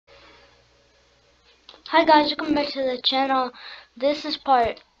Hi guys, welcome back to the channel. This is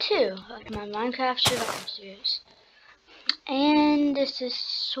part 2 of my Minecraft survival series. And this is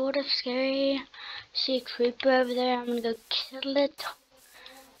sort of scary. See a creeper over there, I'm gonna go kill it.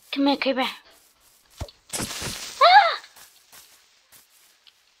 Come here, creeper.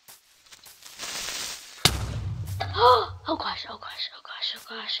 Ah! Oh gosh, oh gosh, oh gosh, oh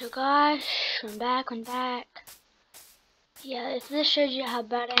gosh, oh gosh. I'm back. Yeah, if this shows you how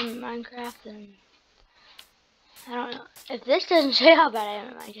bad I am at Minecraft, then I don't know. If this doesn't show you how bad I am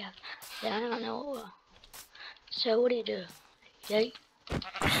at Minecraft, then I don't know what will. So what do you do? Die.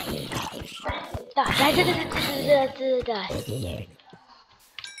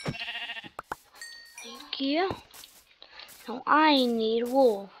 Thank you. Now I need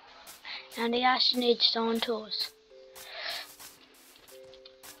wool. And I also need stone tools.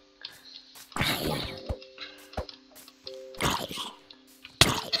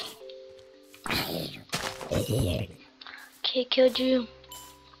 Okay, killed you.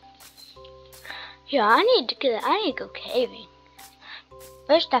 Yeah, I need to go caving.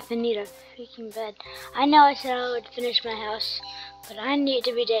 First off, I need a freaking bed. I know I said I would finish my house, but I need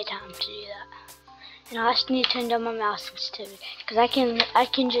to be daytime to do that. And I also need to turn down my mouse sensitivity, because I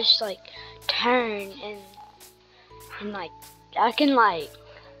can just like turn and like I can like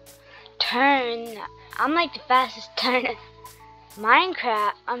turn. I'm like the fastest turner.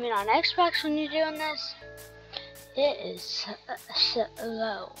 Minecraft, I mean on Xbox when you're doing this, it is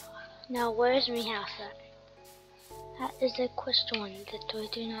slow. Now where's my house at? That is a question that I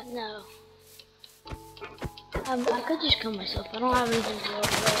do not know. I could just kill myself. I don't have anything to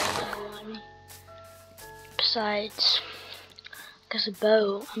on me. Besides, because a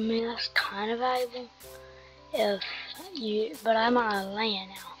bow, I mean that's kind of valuable. But I'm on a land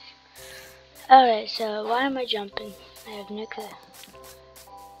now. Alright, so why am I jumping? I have no clue.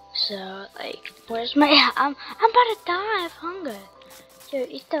 So, like, where's my... I'm about to die of hunger. Yo,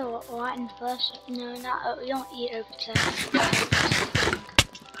 eat the rotten flesh. No, not... Oh, you don't eat open sesame.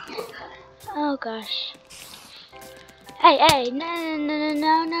 Oh, gosh. Hey, no.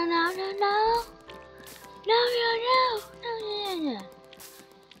 No.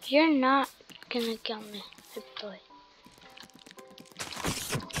 You're not gonna kill me, good boy.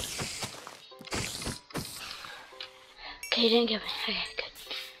 Okay, you didn't get me. Okay, good.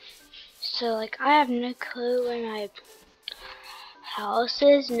 So, like, I have no clue where my house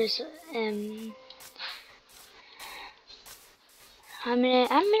is, and it's, I mean,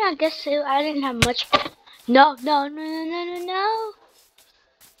 I guess so. I didn't have much. No.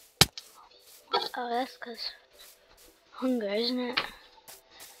 Oh, that's because hunger, isn't it?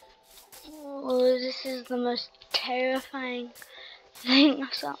 Oh, this is the most terrifying thing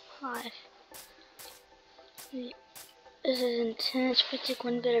I saw in my life. This is intense. We took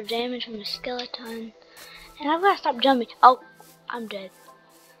 1 bit of damage from a skeleton. And I've got to stop jumping. Oh, I'm dead.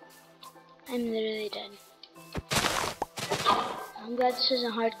 I'm literally dead. I'm glad this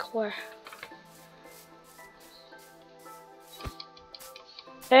isn't hardcore.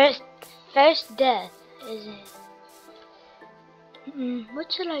 First death, is it?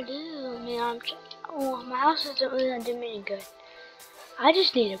 What should I do? I mean, my house isn't really gonna do me any good. I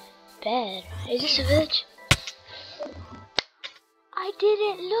just need a bed. Is this a village? I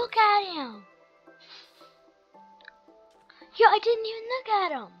didn't look at him. Yo, I didn't even look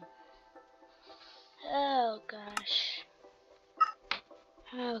at him. Oh gosh.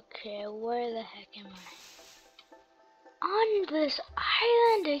 Okay, where the heck am I? On this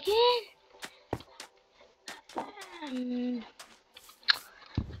island again?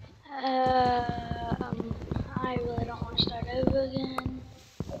 I really don't want to start over again.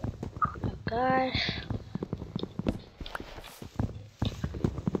 Oh gosh.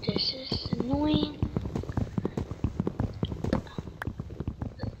 This is annoying.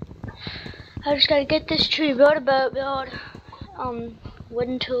 I just gotta get this tree, build a boat, build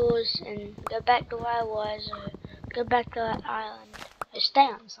wooden tools, and go back to where I was, or go back to that island. Or stay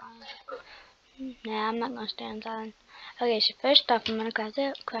on this island. Nah, I'm not gonna stay on this island. Okay, so first off, I'm gonna craft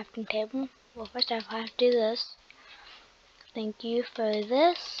a crafting table. Well, first off, I have to do this. Thank you for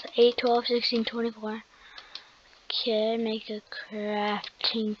this. 8, 12, 16, 24. Okay, make a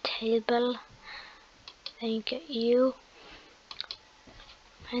crafting table. Thank you.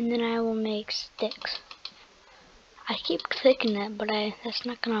 And then I will make sticks. I keep clicking it, but that's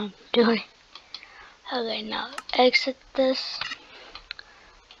not gonna do it. Okay, now exit this.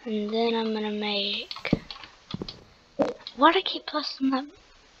 And then I'm gonna make... Why do I keep pressing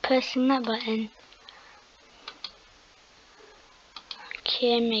that button?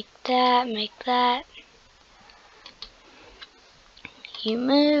 Okay, make that. You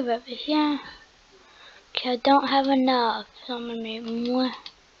move over here. Okay, I don't have enough, so I'm gonna make more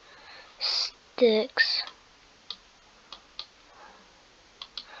sticks.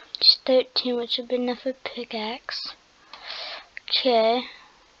 Just 13, which would be enough for pickaxe. Okay.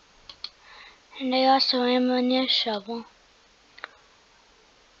 And I also am gonna need a shovel.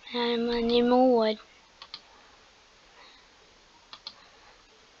 And I'm gonna need more wood.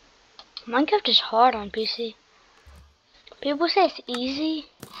 Minecraft is hard on PC. People say it's easy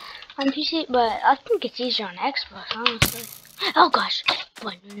on PC, but I think it's easier on Xbox, honestly. Oh gosh!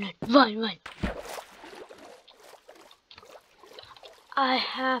 Run. I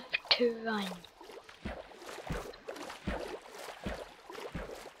have to run.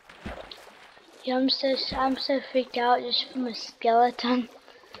 Yeah, I'm so freaked out just from a skeleton.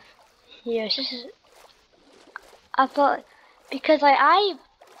 Yes, this is. I thought because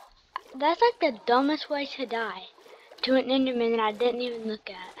that's like the dumbest way to die, to an Enderman that I didn't even look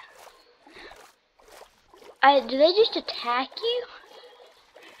at. Do they just attack you?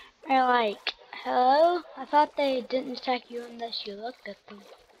 Or like, hello? I thought they didn't attack you unless you looked at them.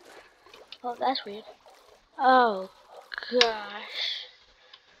 Oh, that's weird. Oh gosh.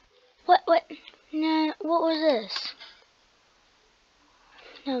 What? No, what was this?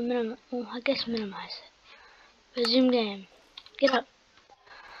 No, well, I guess minimize it. Resume game. Get up.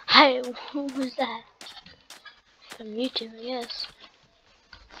 Hi, what was that? From YouTube, I guess.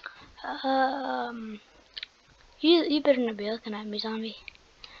 You better not be looking at me, zombie.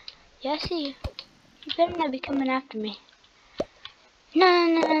 Yeah, I see you. You better not be coming after me.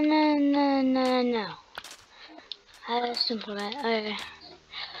 No. That's simple, right? Okay.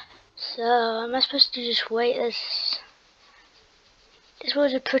 So, am I supposed to just wait? This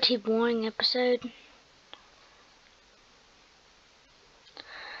was a pretty boring episode.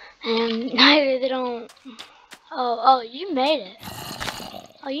 And I really don't. Oh, you made it.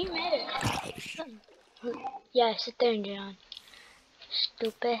 Oh, you made it. Yeah, sit there and John.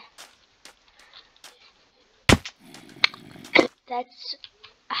 Stupid. That's.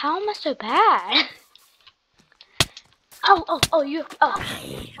 How am I so bad? You.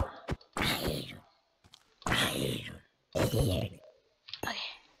 Okay,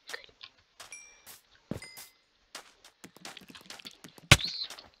 good.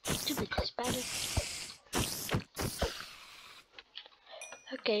 Stupid spider.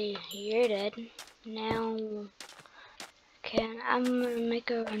 Okay, you're dead. Now, I'm gonna make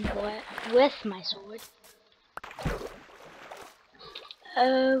a run for it with my sword.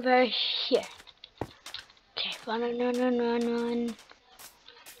 Over here. Okay, run.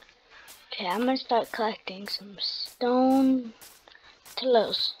 Okay, I'm gonna start collecting some stone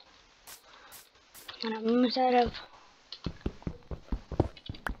tools. And I'm almost out of.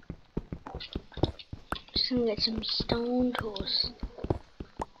 Just gonna get some stone tools.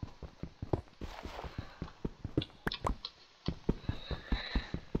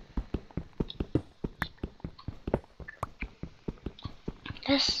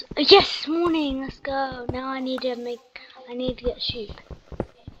 Yes, morning. Let's go. Now I need to get sheep.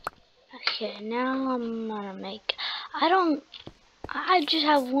 Okay, now I'm gonna make. I just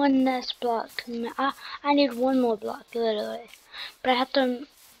have one less block. I need one more block, literally. But I have to.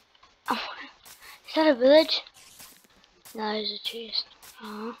 Oh, is that a village? No, there's a trees.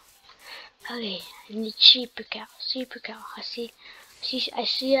 Okay, I need super cow. I see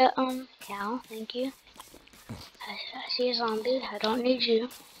a cow. Thank you. I see a zombie. I don't need you.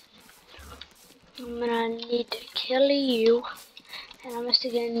 I'm gonna need to kill you, and I'm just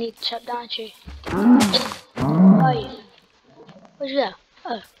gonna need to chop down a tree. Oh yeah. Where'd you go?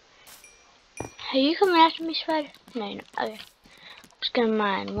 Oh. Are you coming after me, spider? No, you're not. Okay. I'm just gonna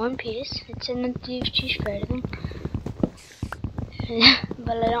mine one piece. It's in the cheese spread thing.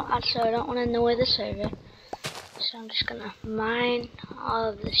 But I don't want to annoy the server. So I'm just gonna mine all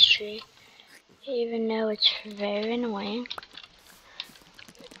of this tree. Even though it's very annoying.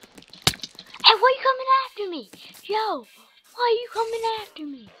 Hey, why are you coming after me? Yo, why are you coming after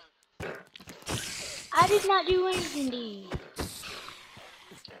me? I did not do anything to you.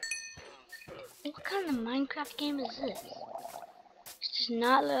 What kind of Minecraft game is this? This does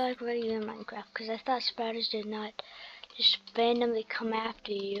not look like regular Minecraft, because I thought spiders did not just randomly come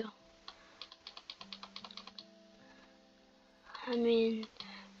after you. I mean,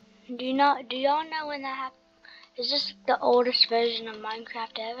 do y'all know when that happened? Is this the oldest version of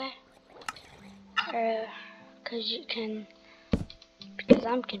Minecraft ever? Or, because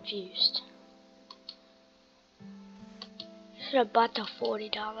I'm confused. Should have bought the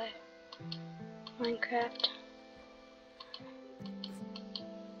 $40 Minecraft.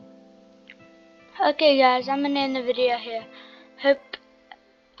 Okay guys, I'm gonna end the video here.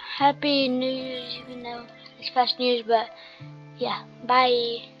 Happy New Year's, even though it's past New Year's, but yeah,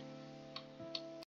 bye.